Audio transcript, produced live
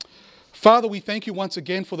Father, we thank you once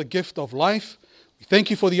again for the gift of life. We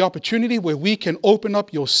thank you for the opportunity where we can open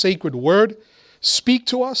up your sacred word, speak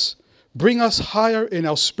to us, bring us higher in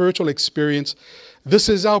our spiritual experience. This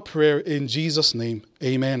is our prayer in Jesus' name.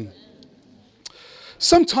 Amen.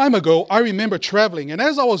 Some time ago, I remember traveling, and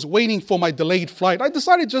as I was waiting for my delayed flight, I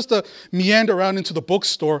decided just to meander around into the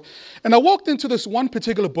bookstore. And I walked into this one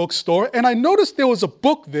particular bookstore, and I noticed there was a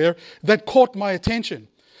book there that caught my attention.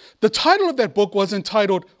 The title of that book was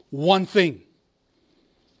entitled One Thing.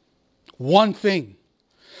 One Thing.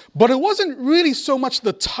 But it wasn't really so much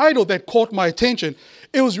the title that caught my attention.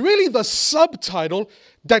 It was really the subtitle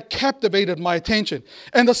that captivated my attention.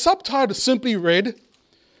 And the subtitle simply read,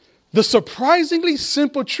 "The surprisingly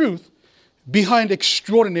simple truth behind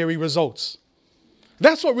extraordinary results."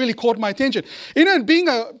 That's what really caught my attention. And being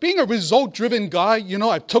a result-driven guy,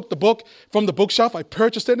 I took the book from the bookshelf, I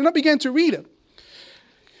purchased it, and I began to read it.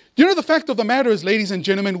 The fact of the matter is, ladies and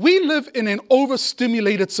gentlemen, we live in an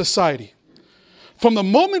overstimulated society. From the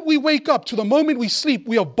moment we wake up to the moment we sleep,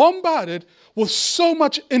 we are bombarded with so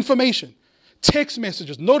much information. Text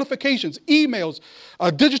messages, notifications, emails,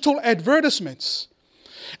 digital advertisements.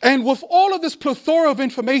 And with all of this plethora of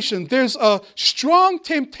information, there's a strong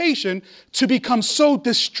temptation to become so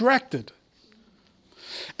distracted.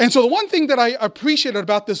 And so the one thing that I appreciated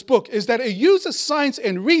about this book is that it uses science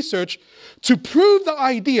and research to prove the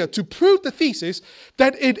idea, to prove the thesis,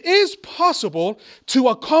 that it is possible to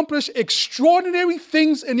accomplish extraordinary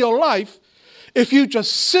things in your life if you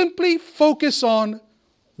just simply focus on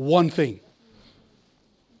one thing.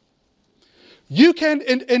 You can,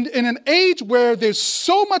 in an age where there's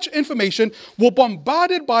so much information, we're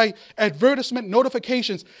bombarded by advertisement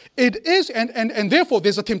notifications. It is, and therefore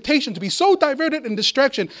there's a temptation to be so diverted in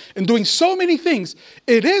distraction and doing so many things.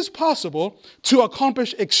 It is possible to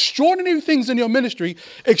accomplish extraordinary things in your ministry,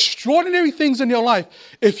 extraordinary things in your life,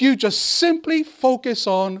 if you just simply focus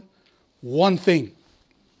on one thing.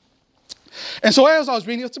 And so as I was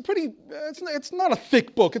reading, it's not a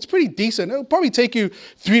thick book. It's pretty decent. It'll probably take you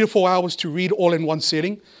 3 to 4 hours to read all in one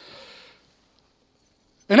sitting.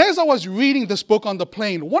 And as I was reading this book on the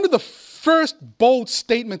plane, one of the first bold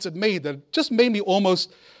statements it made that just made me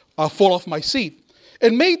almost fall off my seat.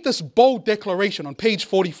 It made this bold declaration on page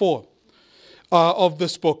 44 of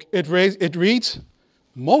this book. It reads,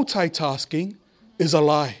 "Multitasking is a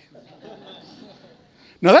lie."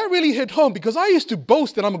 Now that really hit home because I used to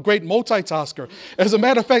boast that I'm a great multitasker. As a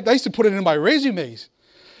matter of fact, I used to put it in my resumes.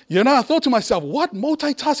 I thought to myself, what?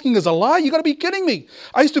 Multitasking is a lie? You got to be kidding me.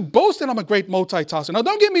 I used to boast that I'm a great multitasker. Now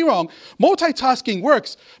don't get me wrong, multitasking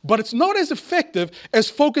works, but it's not as effective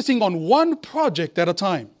as focusing on one project at a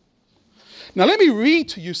time. Now let me read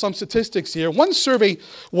to you some statistics here. One survey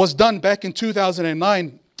was done back in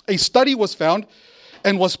 2009. A study was found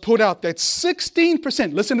and was put out that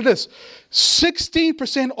 16%, listen to this,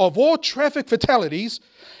 16% of all traffic fatalities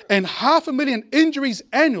and 500,000 injuries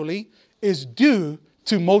annually is due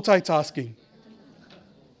to multitasking.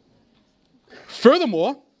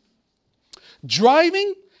 Furthermore,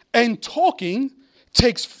 driving and talking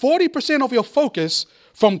takes 40% of your focus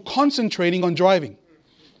from concentrating on driving.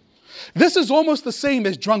 This is almost the same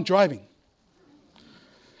as drunk driving.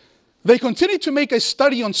 They continued to make a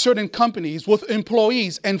study on certain companies with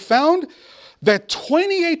employees and found that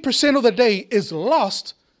 28% of the day is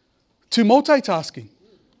lost to multitasking.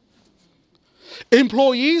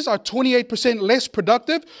 Employees are 28% less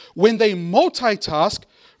productive when they multitask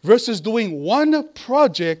versus doing one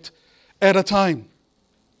project at a time.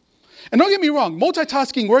 And don't get me wrong,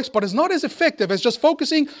 multitasking works, but it's not as effective as just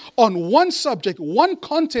focusing on one subject, one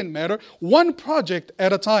content matter, one project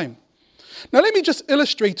at a time. Now, let me just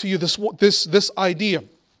illustrate to you this idea,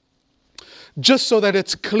 just so that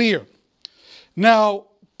it's clear. Now,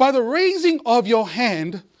 by the raising of your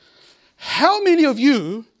hand, how many of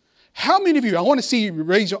you, we want to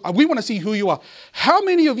see who you are. How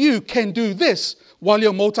many of you can do this while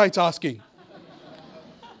you're multitasking?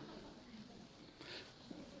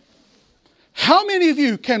 How many of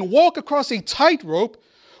you can walk across a tightrope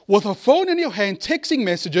with a phone in your hand, texting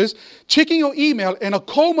messages, checking your email, and a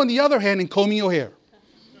comb on the other hand and combing your hair?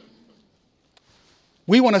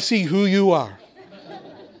 We want to see who you are.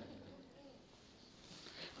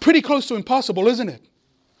 Pretty close to impossible, isn't it?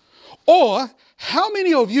 Or how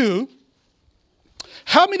many of you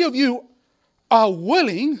are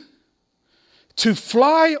willing to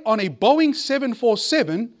fly on a Boeing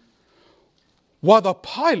 747 while the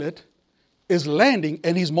pilot is landing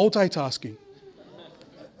and he's multitasking?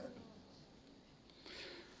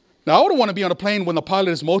 Now, I don't want to be on a plane when the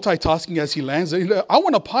pilot is multitasking as he lands. I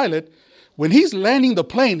want a pilot, when he's landing the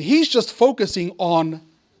plane, he's just focusing on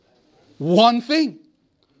one thing.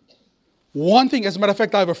 One thing, as a matter of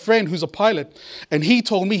fact, I have a friend who's a pilot, and he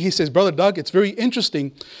told me, he says, Brother Doug, it's very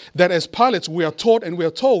interesting that as pilots, we are taught and we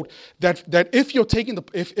are told that if you're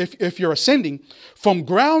if you're ascending from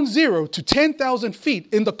ground zero to 10,000 feet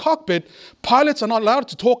in the cockpit, pilots are not allowed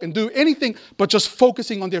to talk and do anything but just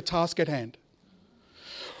focusing on their task at hand.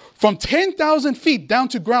 From 10,000 feet down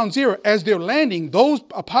to ground zero, as they're landing, those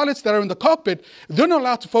pilots that are in the cockpit, they're not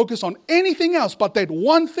allowed to focus on anything else but that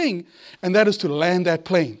one thing, and that is to land that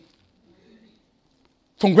plane.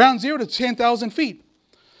 From ground zero to 10,000 feet.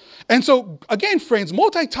 And so, again, friends,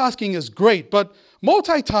 multitasking is great, but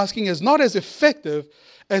multitasking is not as effective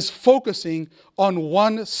as focusing on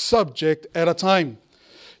one subject at a time.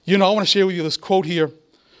 You know, I want to share with you this quote here.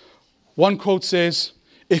 One quote says,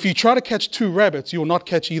 if you try to catch two rabbits, you will not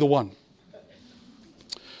catch either one.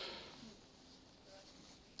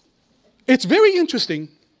 It's very interesting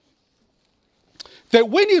that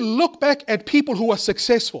when you look back at people who are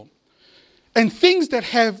successful, and things that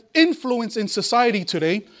have influence in society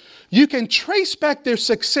today, you can trace back their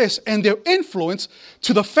success and their influence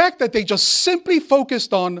to the fact that they just simply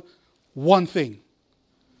focused on one thing.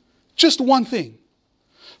 Just one thing.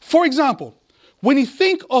 For example, when you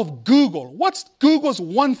think of Google, what's Google's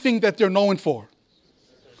one thing that they're known for?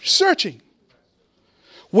 Searching.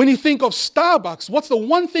 When you think of Starbucks, what's the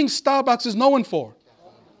one thing Starbucks is known for?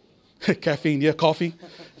 Caffeine, yeah, coffee,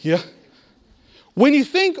 yeah. When you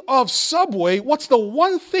think of Subway, what's the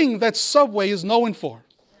one thing that Subway is known for?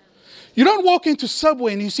 You don't walk into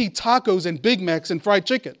Subway and you see tacos and Big Macs and fried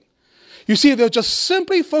chicken. You see, they're just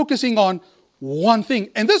simply focusing on one thing.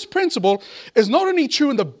 And this principle is not only true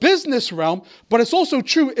in the business realm, but it's also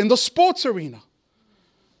true in the sports arena.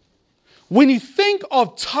 When you think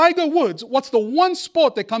of Tiger Woods, what's the one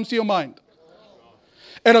sport that comes to your mind?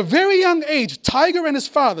 At a very young age, Tiger and his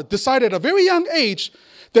father decided at a very young age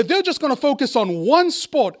that they're just going to focus on one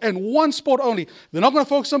sport and one sport only. They're not going to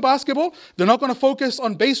focus on basketball. They're not going to focus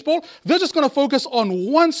on baseball. They're just going to focus on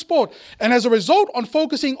one sport. And as a result, on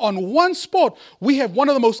focusing on one sport, we have one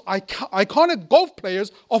of the most iconic golf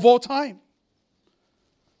players of all time.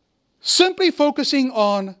 Simply focusing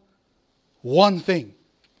on one thing.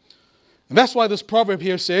 And that's why this proverb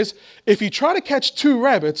here says, if you try to catch two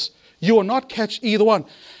rabbits, you will not catch either one.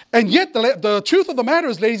 And yet the truth of the matter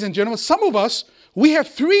is, ladies and gentlemen, some of us, we have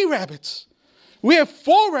 3 rabbits. We have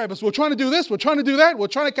 4 rabbits. We're trying to do this. We're trying to do that. We're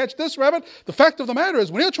trying to catch this rabbit. The fact of the matter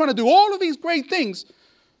is, when you're trying to do all of these great things,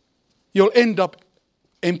 you'll end up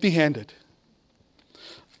empty-handed.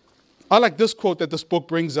 I like this quote that this book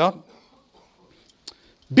brings up.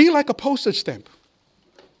 Be like a postage stamp.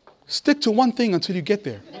 Stick to one thing until you get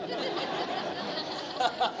there.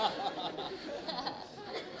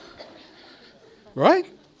 Right?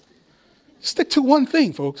 Stick to one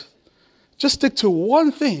thing, folks. Just stick to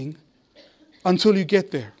one thing until you get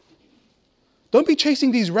there. Don't be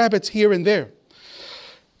chasing these rabbits here and there.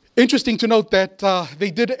 Interesting to note that they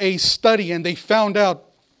did a study and they found out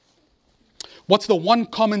what's the one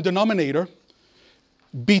common denominator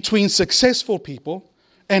between successful people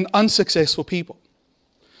and unsuccessful people.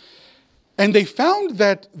 And they found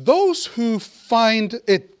that those who find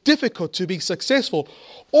it difficult to be successful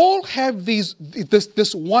all have this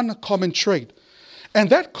one common trait. And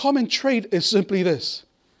that common trait is simply this.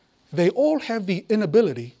 They all have the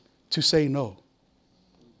inability to say no.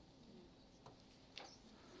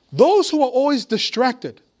 Those who are always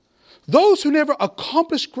distracted, those who never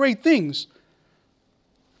accomplish great things,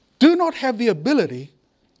 do not have the ability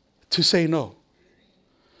to say no.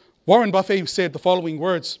 Warren Buffett said the following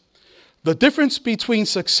words: the difference between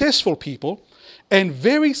successful people and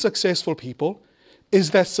very successful people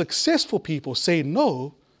is that successful people say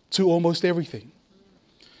no to almost everything.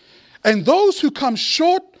 And those who come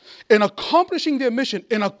short in accomplishing their mission,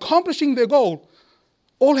 in accomplishing their goal,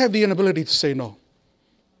 all have the inability to say no.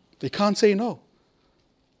 They can't say no.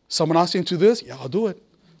 Someone asks them to this, yeah, I'll do it.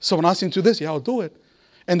 Someone asks them to this, yeah, I'll do it.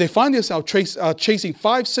 And they find themselves chasing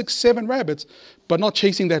 5, 6, 7 rabbits, but not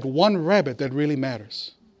chasing that one rabbit that really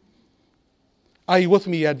matters. Are you with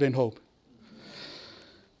me, Advent Hope?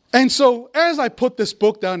 And so as I put this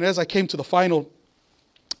book down, as I came to the final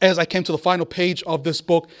page of this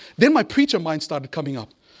book, then my preacher mind started coming up.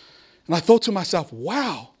 And I thought to myself,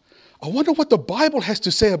 wow, I wonder what the Bible has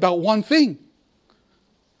to say about one thing.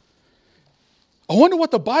 I wonder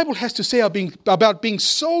what the Bible has to say about being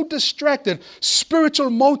so distracted, spiritual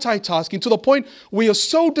multitasking, to the point where you're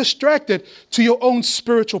so distracted to your own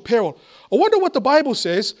spiritual peril. I wonder what the Bible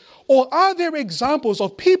says, or are there examples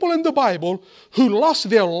of people in the Bible who lost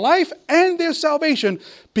their life and their salvation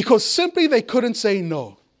because simply they couldn't say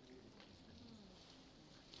no?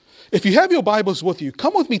 If you have your Bibles with you,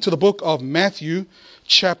 come with me to the book of Matthew,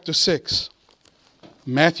 chapter 6.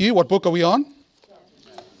 Matthew, what book are we on?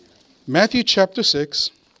 Matthew chapter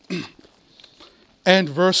 6 and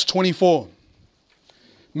verse 24.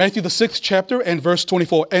 Matthew the 6th chapter and verse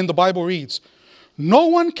 24. And the Bible reads, no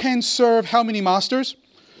one can serve how many masters?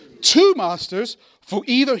 Two masters, for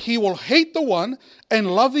either he will hate the one and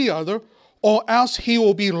love the other, or else he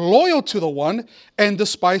will be loyal to the one and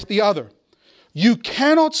despise the other. You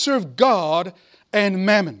cannot serve God and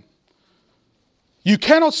mammon. You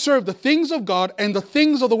cannot serve the things of God and the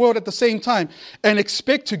things of the world at the same time and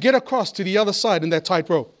expect to get across to the other side in that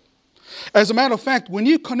tightrope. As a matter of fact, when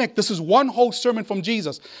you connect, this is one whole sermon from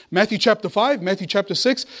Jesus. Matthew chapter 5, Matthew chapter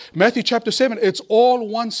 6, Matthew chapter 7, it's all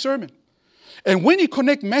one sermon. And when you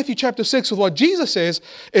connect Matthew chapter 6 with what Jesus says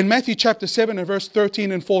in Matthew chapter 7 and verse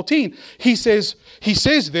 13 and 14, he says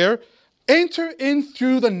there, enter in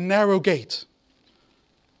through the narrow gate,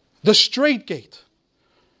 the straight gate,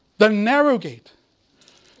 the narrow gate.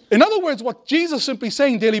 In other words, what Jesus is simply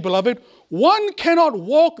saying, dearly beloved, one cannot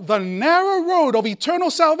walk the narrow road of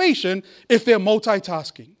eternal salvation if they're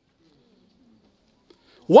multitasking.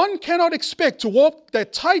 One cannot expect to walk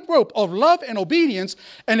that tightrope of love and obedience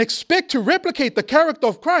and expect to replicate the character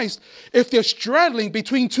of Christ if they're straddling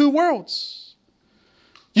between two worlds.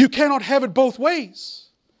 You cannot have it both ways.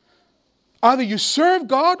 Either you serve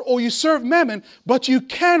God or you serve mammon, but you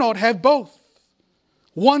cannot have both.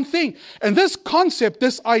 One thing. And this concept,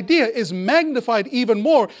 this idea is magnified even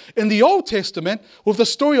more in the Old Testament with the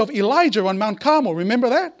story of Elijah on Mount Carmel. Remember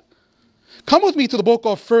that? Come with me to the book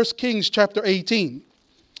of 1 Kings chapter 18.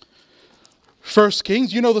 1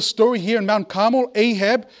 Kings, you know the story here in Mount Carmel.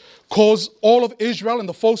 Ahab calls all of Israel and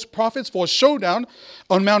the false prophets for a showdown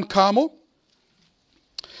on Mount Carmel.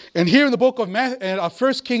 And here in the book of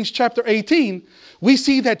 1 Kings chapter 18, we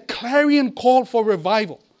see that clarion call for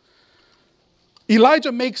revival.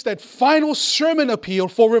 Elijah makes that final sermon appeal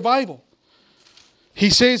for revival. He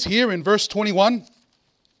says here in verse 21,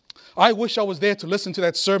 I wish I was there to listen to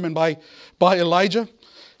that sermon by Elijah.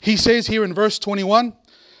 He says here in verse 21,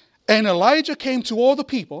 and Elijah came to all the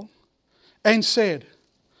people and said,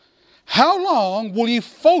 how long will ye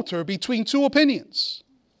falter between two opinions?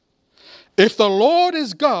 If the Lord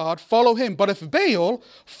is God, follow him. But if Baal,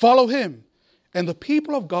 follow him. And the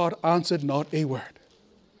people of God answered not a word.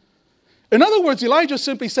 In other words, Elijah is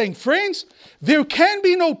simply saying, friends, there can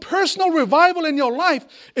be no personal revival in your life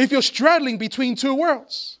if you're straddling between two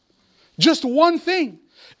worlds. Just one thing.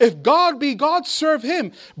 If God be God, serve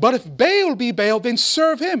him. But if Baal be Baal, then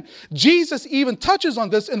serve him. Jesus even touches on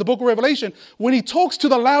this in the book of Revelation when he talks to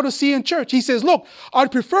the Laodicean church. He says, look,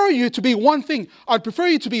 I'd prefer you to be one thing. I'd prefer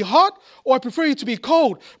you to be hot or I'd prefer you to be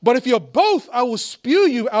cold. But if you're both, I will spew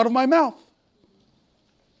you out of my mouth.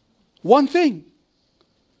 One thing.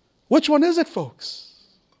 Which one is it, folks?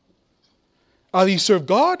 Either you serve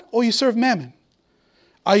God or you serve mammon.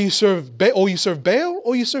 Either you serve Baal or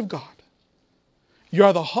you serve God. You're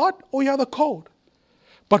either hot or you're either cold.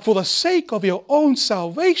 But for the sake of your own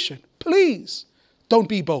salvation, please don't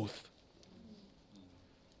be both.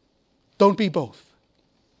 Don't be both.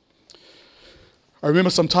 I remember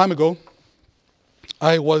some time ago,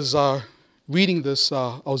 I was reading this,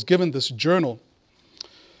 I was given this journal,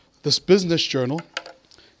 this business journal,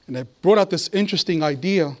 and it brought out this interesting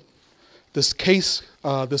idea, this case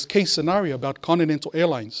scenario about Continental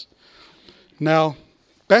Airlines. Now,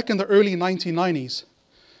 back in the early 1990s,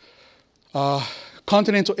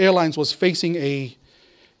 Continental Airlines was facing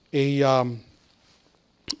an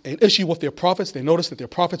issue with their profits. They noticed that their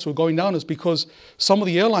profits were going down. Is because some of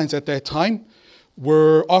the airlines at that time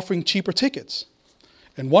were offering cheaper tickets.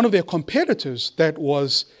 And one of their competitors that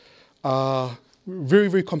was very,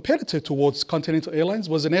 very competitive towards Continental Airlines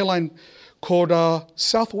was an airline called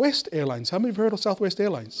Southwest Airlines. How many have heard of Southwest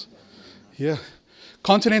Airlines? Yeah.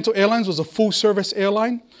 Continental Airlines was a full-service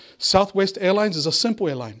airline. Southwest Airlines is a simple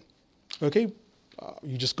airline. Okay?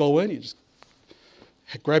 You just go in, you just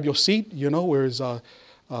grab your seat, whereas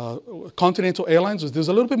Continental Airlines, there's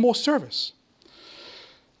a little bit more service.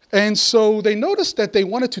 And so they noticed that they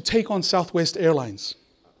wanted to take on Southwest Airlines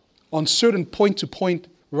on certain point-to-point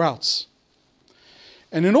routes.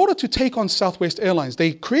 And in order to take on Southwest Airlines,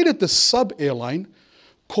 they created this sub-airline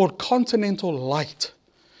called Continental Light.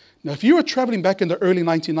 Now, if you were traveling back in the early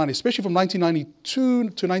 1990s, especially from 1992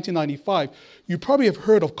 to 1995, you probably have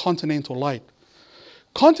heard of Continental Light.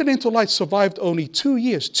 Continental Light survived only 2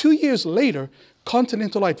 years. 2 years later,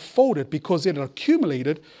 Continental Light folded because it had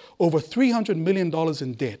accumulated over $300 million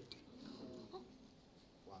in debt.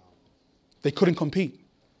 They couldn't compete.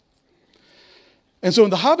 And so in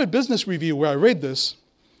the Harvard Business Review, where I read this,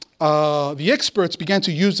 the experts began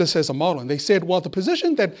to use this as a model. And they said, well, the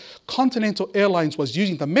position that Continental Airlines was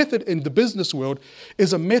using, the method in the business world,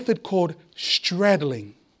 is a method called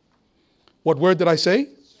straddling. What word did I say?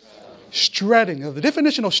 Straddling. Now, the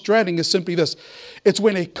definition of straddling is simply this. It's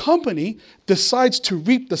when a company decides to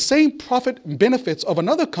reap the same profit and benefits of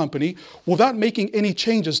another company without making any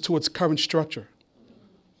changes to its current structure.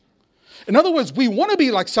 In other words, we want to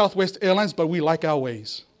be like Southwest Airlines, but we like our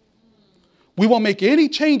ways. We won't make any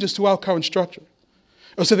changes to our current structure.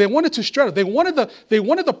 And so they wanted to straddle. They wanted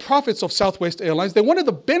the profits of Southwest Airlines. They wanted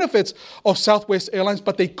the benefits of Southwest Airlines,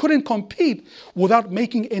 but they couldn't compete without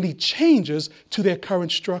making any changes to their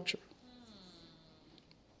current structure.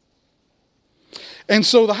 And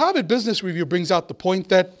so the Harvard Business Review brings out the point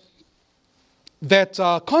that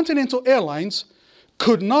Continental Airlines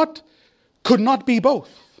could not be both.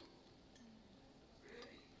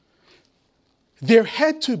 There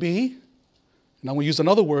had to be, and I'm going to use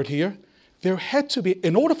another word here, there had to be,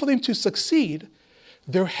 in order for them to succeed,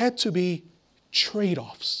 there had to be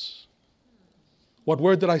trade-offs. What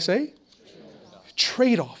word did I say?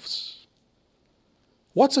 Trade-offs.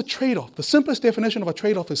 What's a trade-off? The simplest definition of a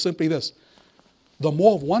trade-off is simply this. The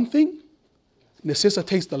more of one thing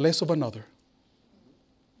necessitates the less of another.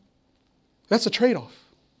 That's a trade-off.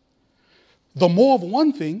 The more of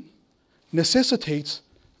one thing necessitates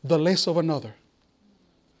the less of another.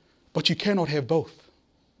 But you cannot have both.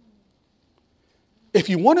 If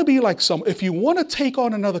you want to be like if you want to take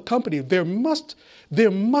on another company, there must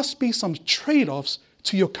be some trade-offs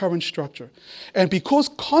to your current structure. And because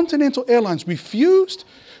Continental Airlines refused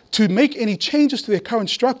to make any changes to their current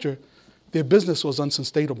structure, their business was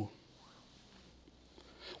unsustainable.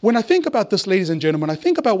 When I think about this, ladies and gentlemen, I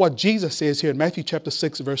think about what Jesus says here in Matthew chapter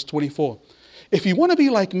 6, verse 24. If you want to be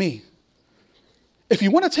like me, if you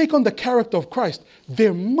want to take on the character of Christ,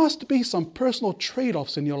 there must be some personal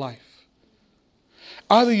trade-offs in your life.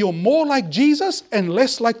 Either you're more like Jesus and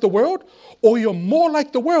less like the world, or you're more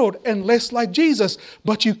like the world and less like Jesus,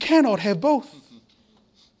 but you cannot have both.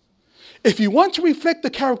 If you want to reflect the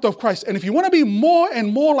character of Christ, and if you want to be more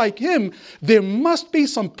and more like Him, there must be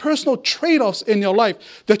some personal trade-offs in your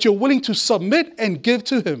life that you're willing to submit and give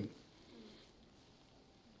to Him.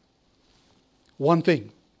 One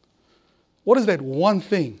thing. What is that one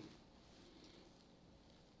thing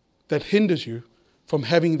that hinders you from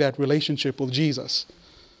having that relationship with Jesus?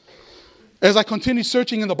 As I continue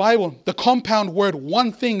searching in the Bible, the compound word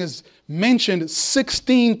one thing is mentioned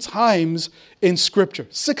 16 times in Scripture.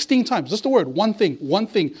 16 times. Just the word one thing, one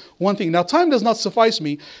thing, one thing. Now, time does not suffice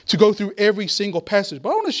me to go through every single passage, but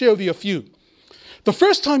I want to share with you a few. The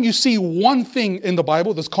first time you see one thing in the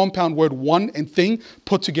Bible, this compound word one and thing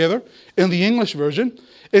put together in the English version,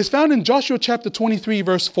 is found in Joshua chapter 23,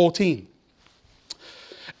 verse 14.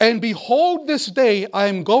 And behold, this day I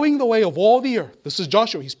am going the way of all the earth. This is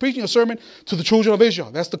Joshua. He's preaching a sermon to the children of Israel.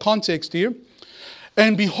 That's the context here.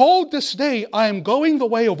 And behold, this day I am going the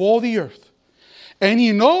way of all the earth. And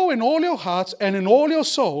ye know in all your hearts and in all your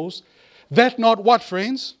souls that not what,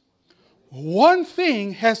 friends? One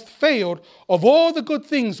thing has failed of all the good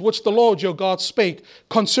things which the Lord your God spake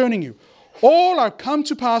concerning you. All are come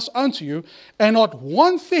to pass unto you, and not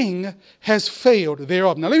one thing has failed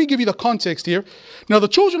thereof. Now let me give you the context here. Now the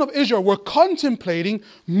children of Israel were contemplating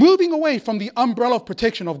moving away from the umbrella of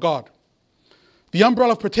protection of God. The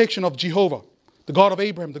umbrella of protection of Jehovah, the God of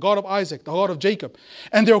Abraham, the God of Isaac, the God of Jacob.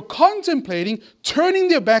 And they were contemplating turning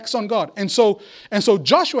their backs on God. And so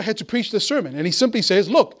Joshua had to preach this sermon. And he simply says,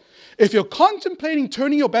 look, if you're contemplating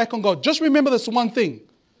turning your back on God, just remember this one thing.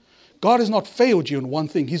 God has not failed you in one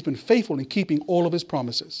thing. He's been faithful in keeping all of His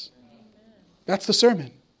promises. That's the sermon.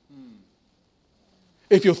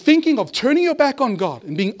 If you're thinking of turning your back on God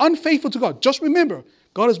and being unfaithful to God, just remember,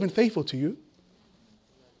 God has been faithful to you.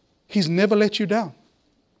 He's never let you down.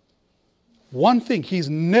 One thing, He's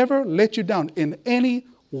never let you down in any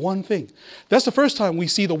one thing. That's the first time we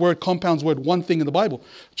see the word compounds word one thing in the Bible.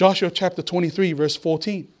 Joshua chapter 23, verse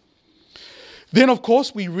 14. Then, of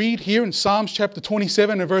course, we read here in Psalms chapter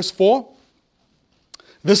 27 and verse 4.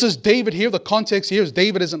 This is David here. The context here is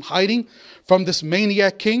David is in hiding from this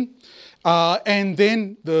maniac king. And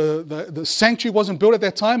then the sanctuary wasn't built at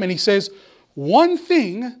that time. And he says, one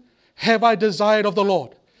thing have I desired of the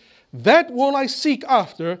Lord. That will I seek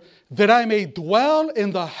after, that I may dwell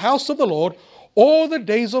in the house of the Lord all the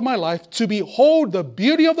days of my life, to behold the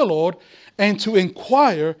beauty of the Lord and to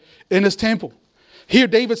inquire in His temple. Here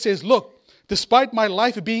David says, look, despite my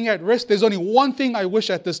life being at risk, there's only one thing I wish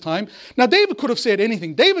at this time. Now, David could have said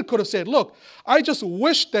anything. David could have said, look, I just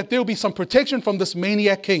wish that there will be some protection from this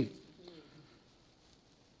maniac king.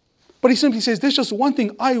 But he simply says, there's just one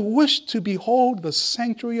thing. I wish to behold the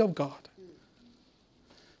sanctuary of God.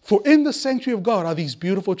 For in the sanctuary of God are these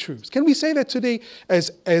beautiful truths. Can we say that today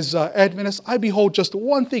as Adventists? I behold just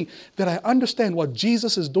one thing, that I understand what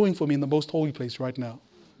Jesus is doing for me in the most holy place right now.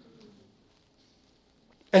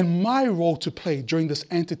 And my role to play during this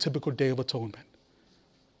antitypical Day of Atonement.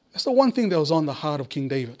 That's the one thing that was on the heart of King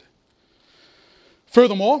David.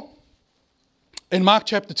 Furthermore, in Mark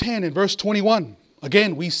chapter 10 and verse 21,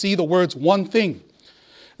 again, we see the words one thing.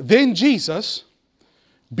 Then Jesus,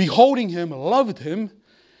 beholding him, loved him,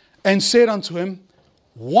 and said unto him,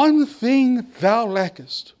 one thing thou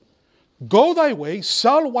lackest. Go thy way,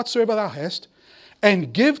 sell whatsoever thou hast,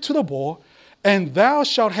 and give to the poor, and thou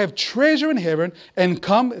shalt have treasure in heaven, and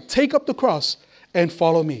come, take up the cross, and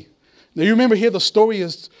follow me. Now you remember here the story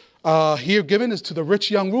is here given is to the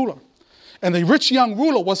rich young ruler. And the rich young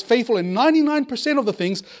ruler was faithful in 99% of the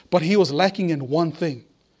things, but he was lacking in one thing.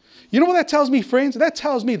 You know what that tells me, friends? That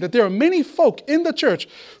tells me that there are many folk in the church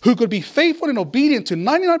who could be faithful and obedient to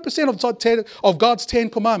 99% of God's 10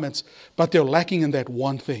 commandments, but they're lacking in that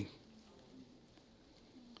one thing.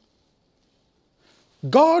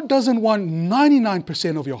 God doesn't want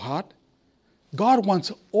 99% of your heart. God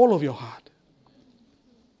wants all of your heart.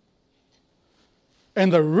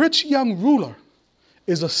 And the rich young ruler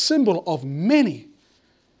is a symbol of many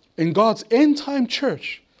in God's end-time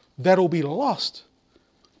church that will be lost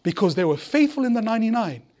because they were faithful in the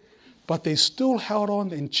 99, but they still held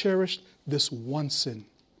on and cherished this one sin.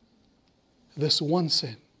 This one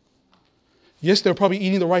sin. Yes, they're probably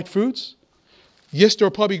eating the right foods. Yes, they're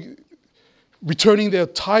probably returning their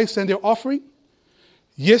tithes and their offering.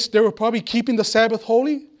 Yes, they were probably keeping the Sabbath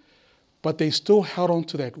holy, but they still held on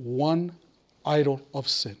to that one idol of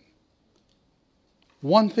sin.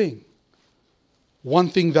 One thing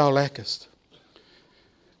thou lackest.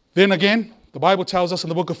 Then again, the Bible tells us in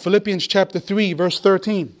the book of Philippians chapter 3, verse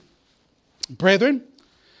 13, brethren,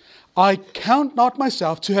 I count not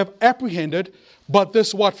myself to have apprehended, but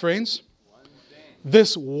this what, friends?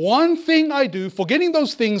 This one thing I do, forgetting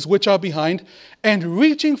those things which are behind, and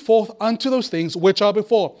reaching forth unto those things which are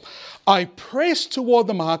before. I press toward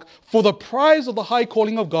the mark for the prize of the high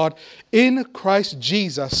calling of God in Christ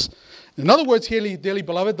Jesus. In other words, here, dearly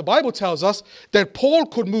beloved, the Bible tells us that Paul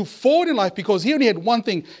could move forward in life because he only had one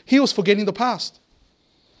thing. He was forgetting the past.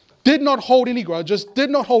 Did not hold any grudges, did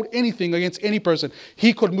not hold anything against any person.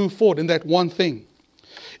 He could move forward in that one thing.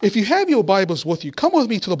 If you have your Bibles with you, come with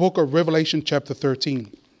me to the book of Revelation chapter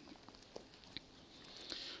 13.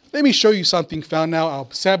 Let me show you something found now. Our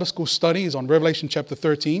Sabbath school study is on Revelation chapter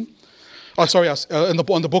 13. On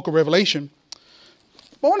the book of Revelation.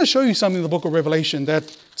 I want to show you something in the book of Revelation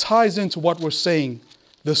that ties into what we're saying,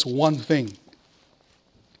 this one thing.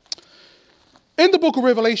 In the book of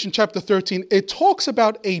Revelation chapter 13, it talks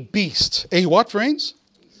about a beast. A what, friends?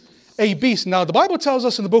 A beast. Now, the Bible tells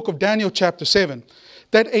us in the book of Daniel chapter 7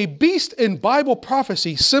 that a beast in Bible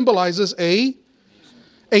prophecy symbolizes a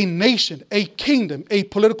nation, a kingdom, a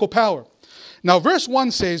political power. Now, verse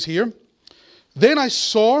 1 says here, Then I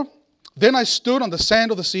stood on the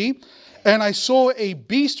sand of the sea, and I saw a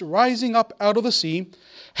beast rising up out of the sea,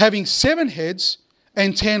 having 7 heads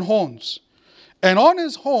and 10 horns. And on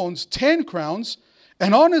his horns 10 crowns,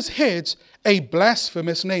 and on his heads a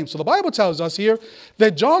blasphemous name. So the Bible tells us here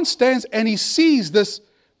that John stands and he sees this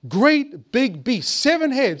great big beast,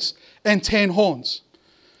 7 heads and 10 horns.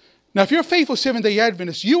 Now, if you're a faithful Seventh-day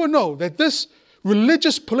Adventist, you will know that this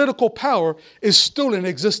religious political power is still in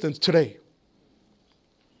existence today.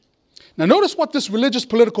 Now, notice what this religious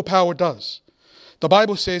political power does. The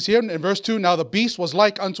Bible says here in verse 2, Now the beast was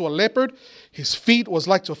like unto a leopard, his feet was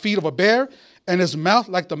like the feet of a bear, and his mouth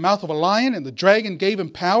like the mouth of a lion, and the dragon gave him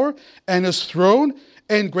power, and his throne,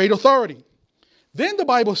 and great authority. Then the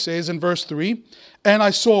Bible says in verse 3, And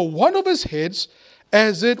I saw one of his heads,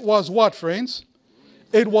 as it was what, friends?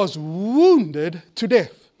 It was wounded to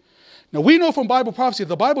death. Now, we know from Bible prophecy,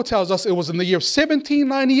 the Bible tells us it was in the year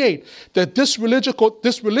 1798 that this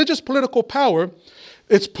religious political power,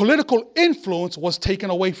 its political influence was taken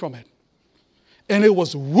away from it. And it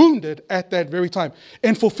was wounded at that very time.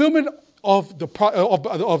 In fulfillment of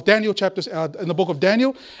Daniel chapters, in the book of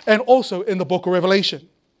Daniel, and also in the book of Revelation.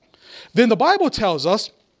 Then the Bible tells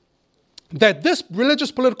us that this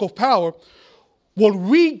religious political power will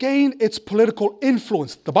regain its political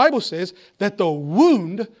influence. The Bible says that the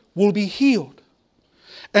wound will be healed.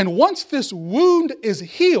 And once this wound is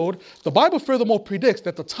healed, the Bible furthermore predicts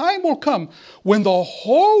that the time will come when the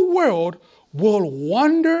whole world will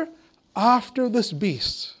wander after this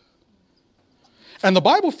beast. And the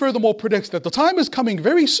Bible furthermore predicts that the time is coming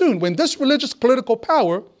very soon when this religious political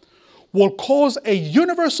power will cause a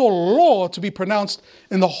universal law to be pronounced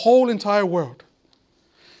in the whole entire world.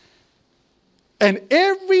 And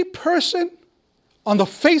every person on the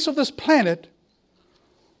face of this planet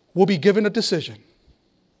will be given a decision.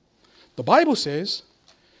 The Bible says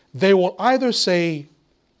they will either say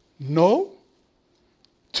no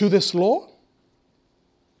to this law,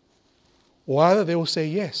 or either they will say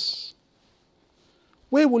yes.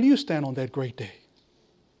 Where will you stand on that great day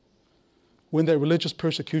when that religious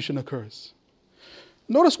persecution occurs?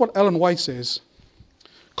 Notice what Ellen White says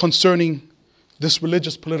concerning this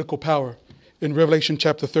religious political power in Revelation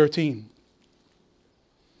chapter 13.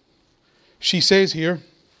 She says here,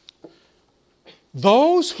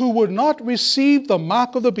 those who would not receive the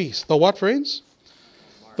mark of the beast, the what, friends?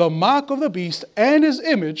 The mark of the beast and his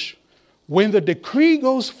image, when the decree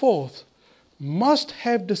goes forth, must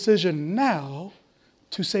have decision now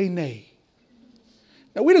to say nay.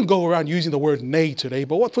 Now, we don't go around using the word nay today,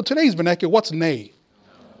 but what for today's vernacular, what's nay?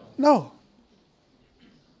 No.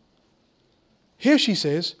 Here she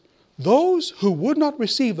says, those who would not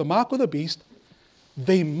receive the mark of the beast,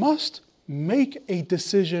 they must make a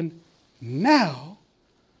decision now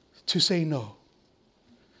to say no.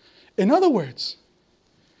 In other words,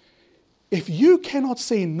 if you cannot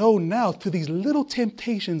say no now to these little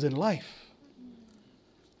temptations in life,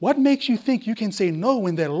 what makes you think you can say no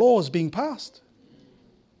when there are laws being passed?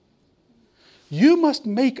 You must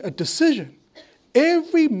make a decision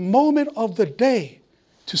every moment of the day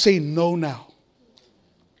to say no now.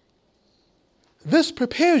 This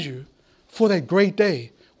prepares you for that great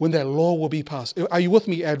day when that law will be passed. Are you with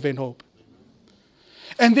me, Advent Hope?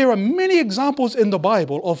 And there are many examples in the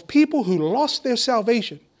Bible of people who lost their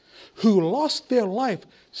salvation, who lost their life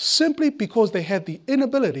simply because they had the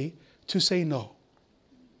inability to say no.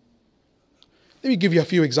 Let me give you a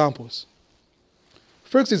few examples.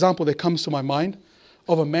 First example that comes to my mind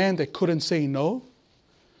of a man that couldn't say no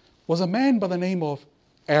was a man by the name of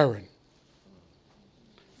Aaron.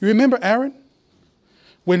 You remember Aaron?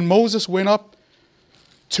 When Moses went up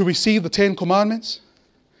to receive the 10 Commandments,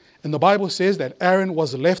 and the Bible says that Aaron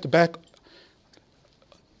was left back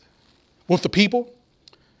with the people.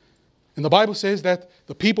 And the Bible says that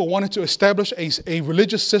the people wanted to establish a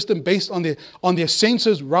religious system based on their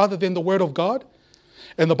senses rather than the Word of God.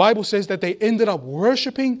 And the Bible says that they ended up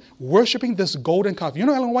worshiping this golden calf. You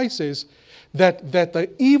know, Ellen White says that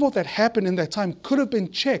the evil that happened in that time could have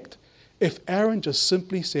been checked if Aaron just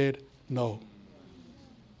simply said no.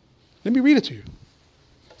 Let me read it to you.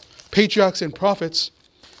 Patriarchs and Prophets,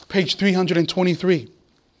 page 323.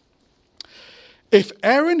 If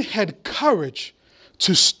Aaron had courage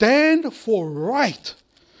to stand for right,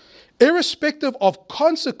 irrespective of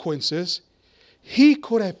consequences, he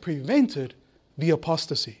could have prevented the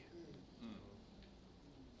apostasy.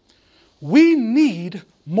 We need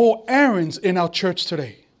more Aarons in our church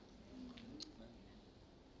today.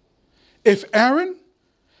 If Aaron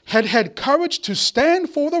had had courage to stand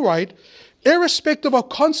for the right, irrespective of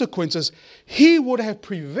consequences, he would have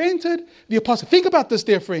prevented the apostasy. Think about this,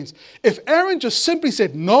 dear friends. If Aaron just simply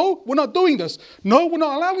said, no, we're not doing this. No, we're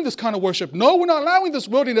not allowing this kind of worship. No, we're not allowing this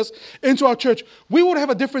worldliness into our church. We would have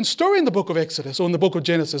a different story in the book of Exodus or in the book of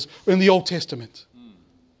Genesis or in the Old Testament.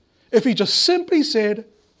 If he just simply said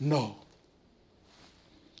no.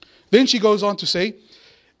 Then she goes on to say,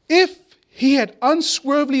 if he had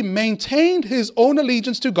unswervely maintained his own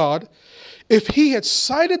allegiance to God, if he had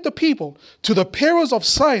cited the people to the perils of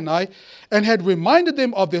Sinai and had reminded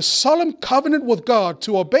them of their solemn covenant with God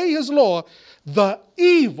to obey his law, the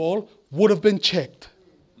evil would have been checked.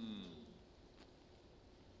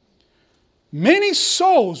 Many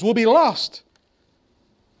souls will be lost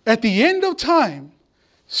at the end of time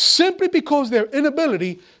simply because of their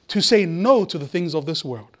inability to say no to the things of this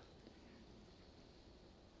world.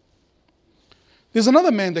 There's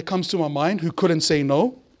another man that comes to my mind who couldn't say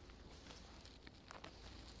no.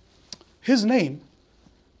 His name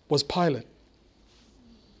was Pilate.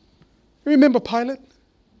 You remember Pilate?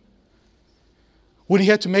 When he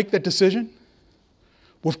had to make that decision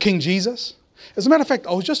with King Jesus? As a matter of fact,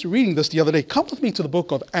 I was just reading this the other day. Come with me to the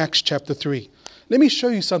book of Acts chapter 3. Let me show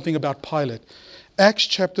you something about Pilate. Acts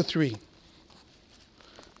chapter 3.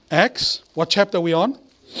 Acts, what chapter are we on?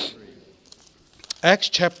 3. Acts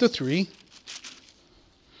chapter 3.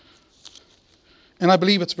 And I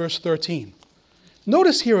believe it's verse 13.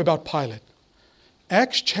 Notice here about Pilate.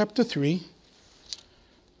 Acts chapter 3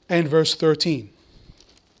 and verse 13.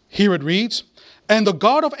 Here it reads, and the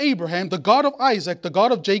God of Abraham, the God of Isaac, the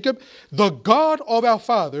God of Jacob, the God of our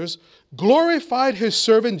fathers, glorified his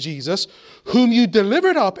servant Jesus, whom you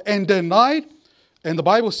delivered up and denied, and the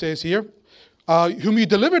Bible says here, whom you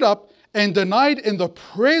delivered up and denied in the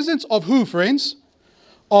presence of who, friends?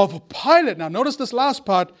 Of Pilate. Now notice this last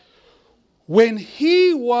part. When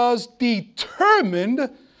he was determined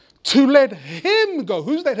to let him go.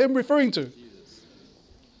 Who's that him referring to?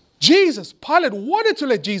 Jesus. Pilate wanted to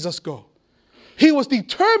let Jesus go. He was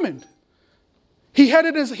determined. He had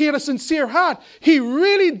a sincere heart. He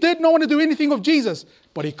really did not want to do anything with Jesus,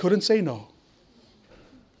 but he couldn't say no.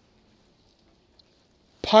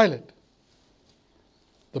 Pilate,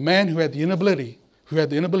 the man who had the inability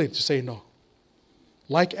to say no.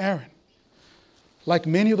 Like Aaron, like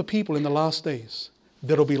many of the people in the last days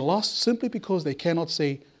that will be lost simply because they cannot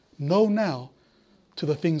say no now to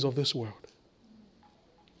the things of this world.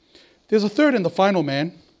 There's a third and the final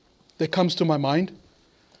man that comes to my mind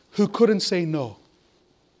who couldn't say no.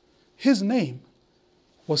 His name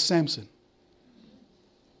was Samson.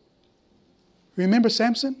 Remember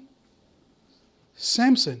Samson?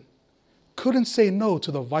 Samson couldn't say no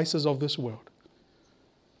to the vices of this world.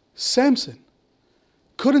 Samson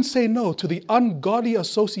couldn't say no to the ungodly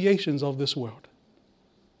associations of this world.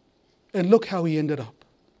 And look how he ended up.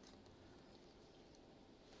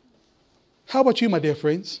 How about you, my dear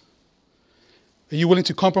friends? Are you willing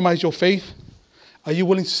to compromise your faith? Are you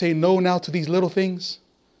willing to say no now to these little things?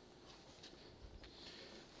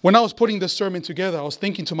 When I was putting this sermon together, I was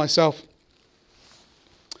thinking to myself,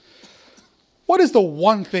 what is the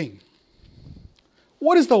one thing?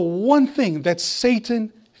 What is the one thing that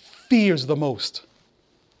Satan fears the most?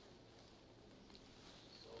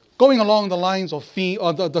 Going along the lines of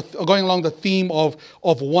going along the theme of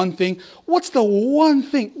one thing, what's the one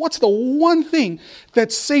thing? What's the one thing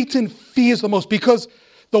that Satan fears the most? Because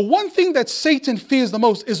the one thing that Satan fears the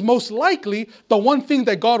most is most likely the one thing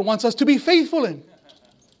that God wants us to be faithful in.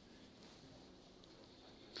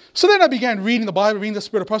 So then I began reading the Bible, reading the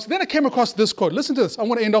Spirit of prophecy. Then I came across this quote. Listen to this. I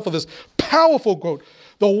want to end off with this powerful quote.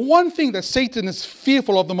 The one thing that Satan is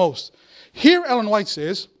fearful of the most. Here Ellen White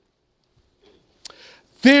says,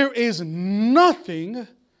 there is nothing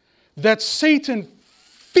that Satan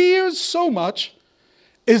fears so much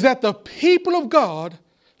is that the people of God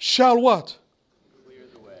shall what?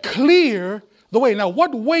 Clear the way. Now,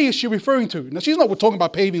 what way is she referring to? Now, she's not talking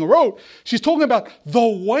about paving a road. She's talking about the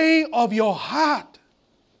way of your heart.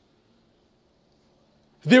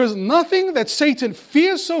 There is nothing that Satan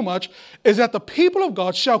fears so much is that the people of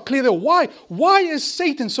God shall clear their way. Why is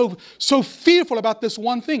Satan so fearful about this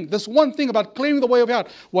one thing? This one thing about clearing the way of your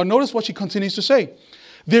heart. Well, notice what she continues to say.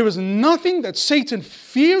 There is nothing that Satan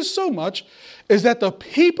fears so much is that the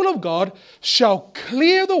people of God shall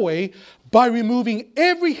clear the way by removing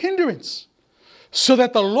every hindrance, so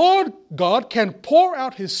that the Lord God can pour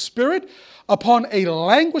out his Spirit upon a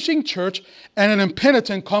languishing church and an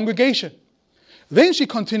impenitent congregation. Then she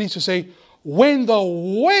continues to say, when the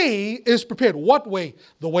way is prepared. What way?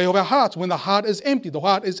 The way of our hearts. When the heart is empty, the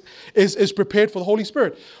heart is prepared for the Holy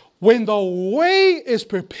Spirit. When the way is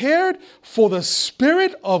prepared for the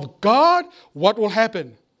Spirit of God, what will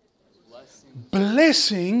happen?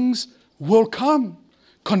 Blessings will come.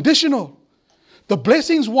 Conditional. The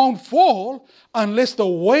blessings won't fall unless the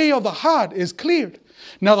way of the heart is cleared.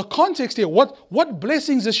 Now the context here, what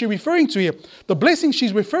blessings is she referring to here? The blessing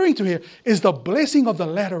she's referring to here is the blessing of the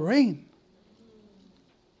latter rain.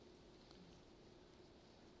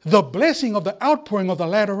 The blessing of the outpouring of the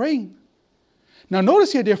latter rain. Now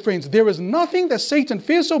notice here, dear friends, there is nothing that Satan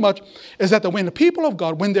fears so much is that when the people of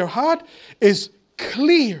God, when their heart is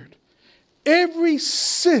cleared, every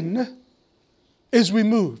sin is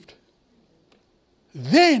removed.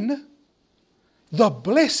 Then the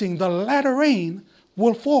blessing, the latter rain,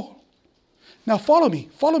 will fall. Now follow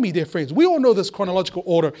me, dear friends. We all know this chronological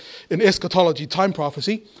order in eschatology, time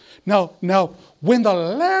prophecy. Now, when the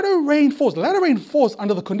latter rain falls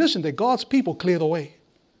under the condition that God's people clear the way.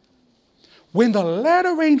 When the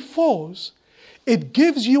latter rain falls, it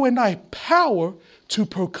gives you and I power to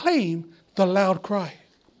proclaim the loud cry.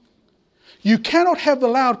 You cannot have the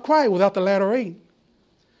loud cry without the latter rain.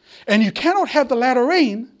 And you cannot have the latter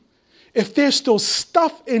rain if there's still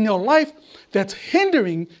stuff in your life that's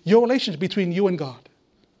hindering your relationship between you and God.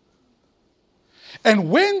 And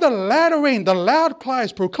when the latter rain, the loud cry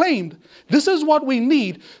is proclaimed, this is what we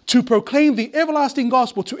need to proclaim the everlasting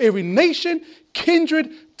gospel to every nation,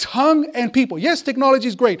 kindred, tongue, and people. Yes, technology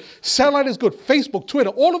is great. Satellite is good. Facebook, Twitter,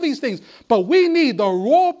 all of these things. But we need the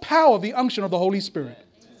raw power of the unction of the Holy Spirit.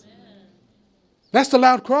 That's the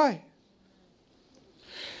loud cry.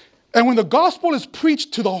 And when the gospel is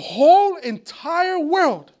preached to the whole entire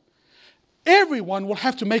world, everyone will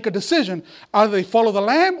have to make a decision. Either they follow the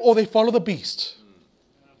Lamb or they follow the beast.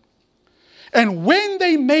 And when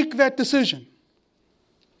they make that decision,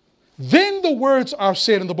 Then the words are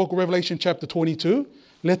said in the book of Revelation chapter 22,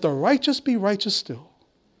 let the righteous be righteous still,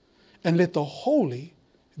 and let the holy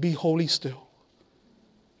be holy still.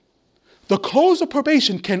 The close of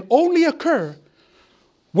probation can only occur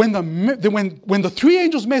when the three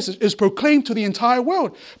angels' message is proclaimed to the entire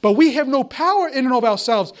world. But we have no power in and of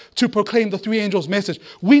ourselves to proclaim the three angels' message.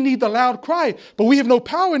 We need the loud cry, but we have no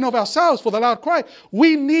power in and of ourselves for the loud cry.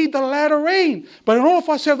 We need the latter rain. But in order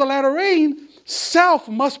for us to have the latter rain, self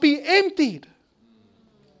must be emptied.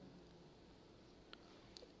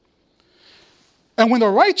 And when the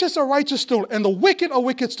righteous are righteous still, and the wicked are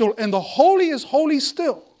wicked still, and the holy is holy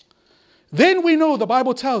still, then we know the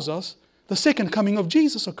Bible tells us the second coming of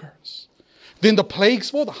Jesus occurs. Then the plagues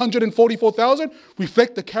fall, the 144,000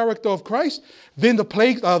 reflect the character of Christ. Then the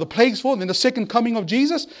plagues fall, and then the second coming of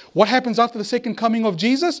Jesus. What happens after the second coming of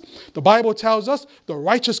Jesus? The Bible tells us the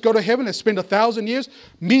righteous go to heaven and spend 1,000 years.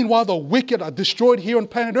 Meanwhile, the wicked are destroyed here on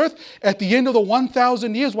planet Earth. At the end of the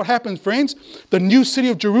 1,000 years, what happens, friends? The new city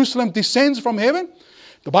of Jerusalem descends from heaven.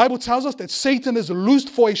 The Bible tells us that Satan is loosed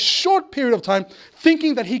for a short period of time,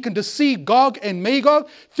 thinking that he can deceive Gog and Magog,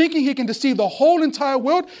 thinking he can deceive the whole entire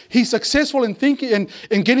world. He's successful in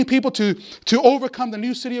getting people to overcome the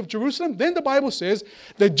new city of Jerusalem. Then the Bible says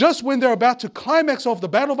that just when they're about to climax off the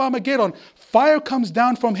battle of Armageddon, fire comes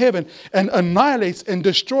down from heaven and annihilates and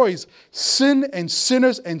destroys sin and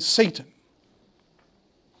sinners and Satan.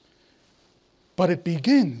 But it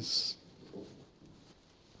begins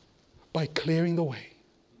by clearing the way.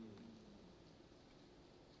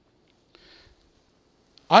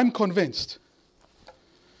 I'm convinced,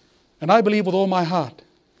 and I believe with all my heart,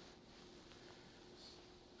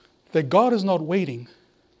 that God is not waiting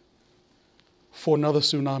for another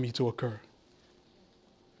tsunami to occur.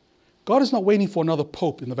 God is not waiting for another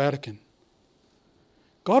pope in the Vatican.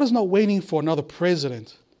 God is not waiting for another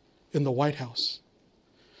president in the White House.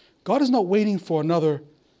 God is not waiting for another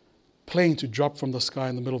plane to drop from the sky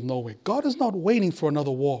in the middle of nowhere. God is not waiting for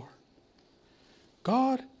another war.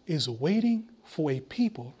 God is waiting for a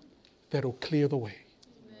people that will clear the way.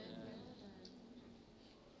 Amen.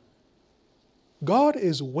 God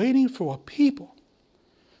is waiting for a people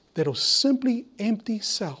that will simply empty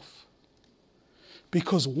self.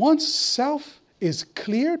 Because once self is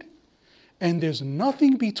cleared and there's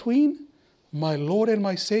nothing between my Lord and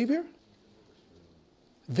my Savior,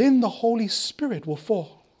 then the Holy Spirit will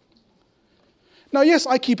fall. Now, yes,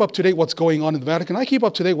 I keep up to date what's going on in the Vatican. I keep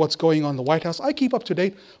up to date what's going on in the White House. I keep up to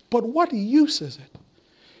date. But what use is it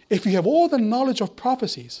if you have all the knowledge of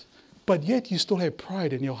prophecies, but yet you still have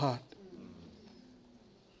pride in your heart?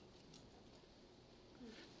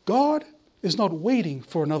 God is not waiting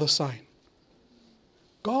for another sign.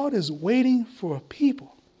 God is waiting for a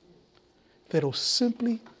people that will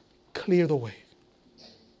simply clear the way.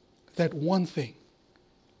 That one thing.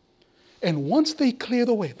 And once they clear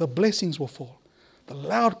the way, the blessings will fall. The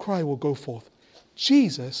loud cry will go forth.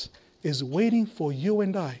 Jesus is waiting for you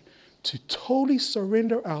and I to totally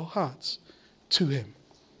surrender our hearts to Him.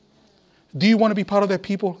 Do you want to be part of that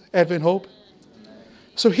people, Advent Hope?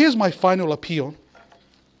 So here's my final appeal.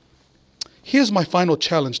 Here's my final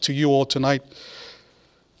challenge to you all tonight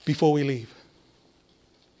before we leave.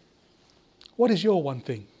 What is your one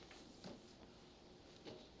thing?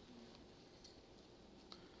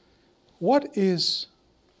 What is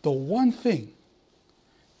the one thing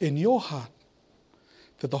in your heart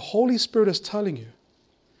that the Holy Spirit is telling you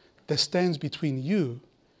that stands between you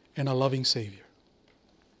and a loving Savior?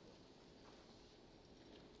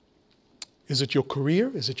 Is it your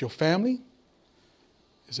career? Is it your family?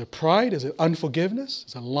 Is it pride? Is it unforgiveness?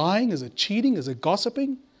 Is it lying? Is it cheating? Is it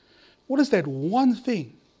gossiping? What is that one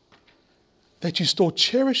thing that you still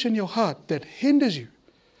cherish in your heart that hinders you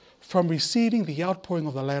from receiving the outpouring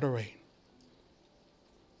of the latter rain?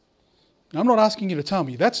 Now, I'm not asking you to tell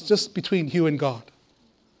me. That's just between you and God.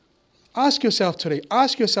 Ask yourself today,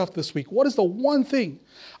 ask yourself this week, what is the one thing?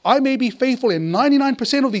 I may be faithful in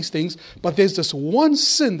 99% of these things, but there's this one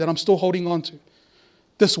sin that I'm still holding on to.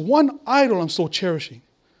 This one idol I'm still cherishing.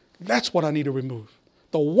 That's what I need to remove.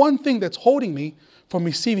 The one thing that's holding me from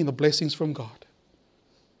receiving the blessings from God.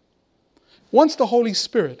 Once the Holy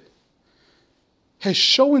Spirit has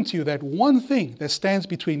shown to you that one thing that stands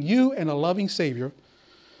between you and a loving Savior,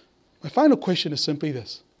 my final question is simply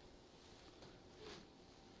this.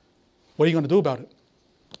 What are you going to do about it?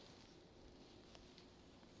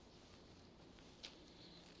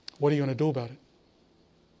 What are you going to do about it?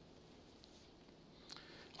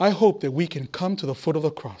 I hope that we can come to the foot of the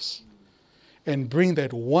cross and bring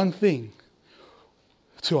that one thing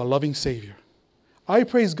to our loving Savior. I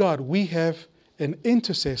praise God we have an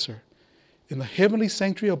intercessor in the heavenly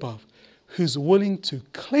sanctuary above who's willing to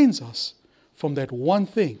cleanse us from that one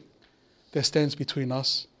thing that stands between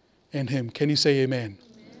us and him. Can you say amen?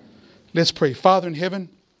 Let's pray. Father in heaven,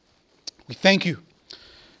 we thank you.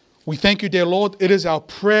 We thank you, dear Lord. It is our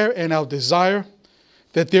prayer and our desire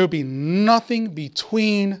that there be nothing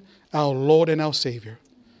between our Lord and our Savior.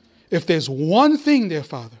 If there's one thing, dear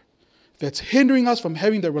Father, that's hindering us from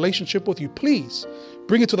having the relationship with you, please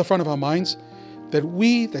bring it to the front of our minds,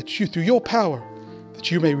 that you, through your power,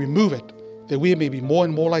 that you may remove it, that we may be more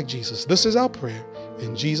and more like Jesus. This is our prayer.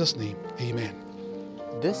 In Jesus' name, amen.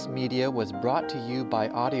 This media was brought to you by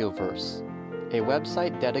Audioverse, a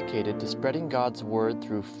website dedicated to spreading God's Word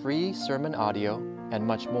through free sermon audio and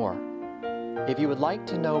much more. If you would like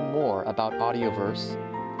to know more about Audioverse,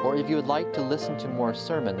 or if you would like to listen to more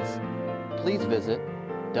sermons, please visit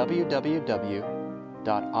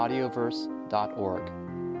www.audioverse.org.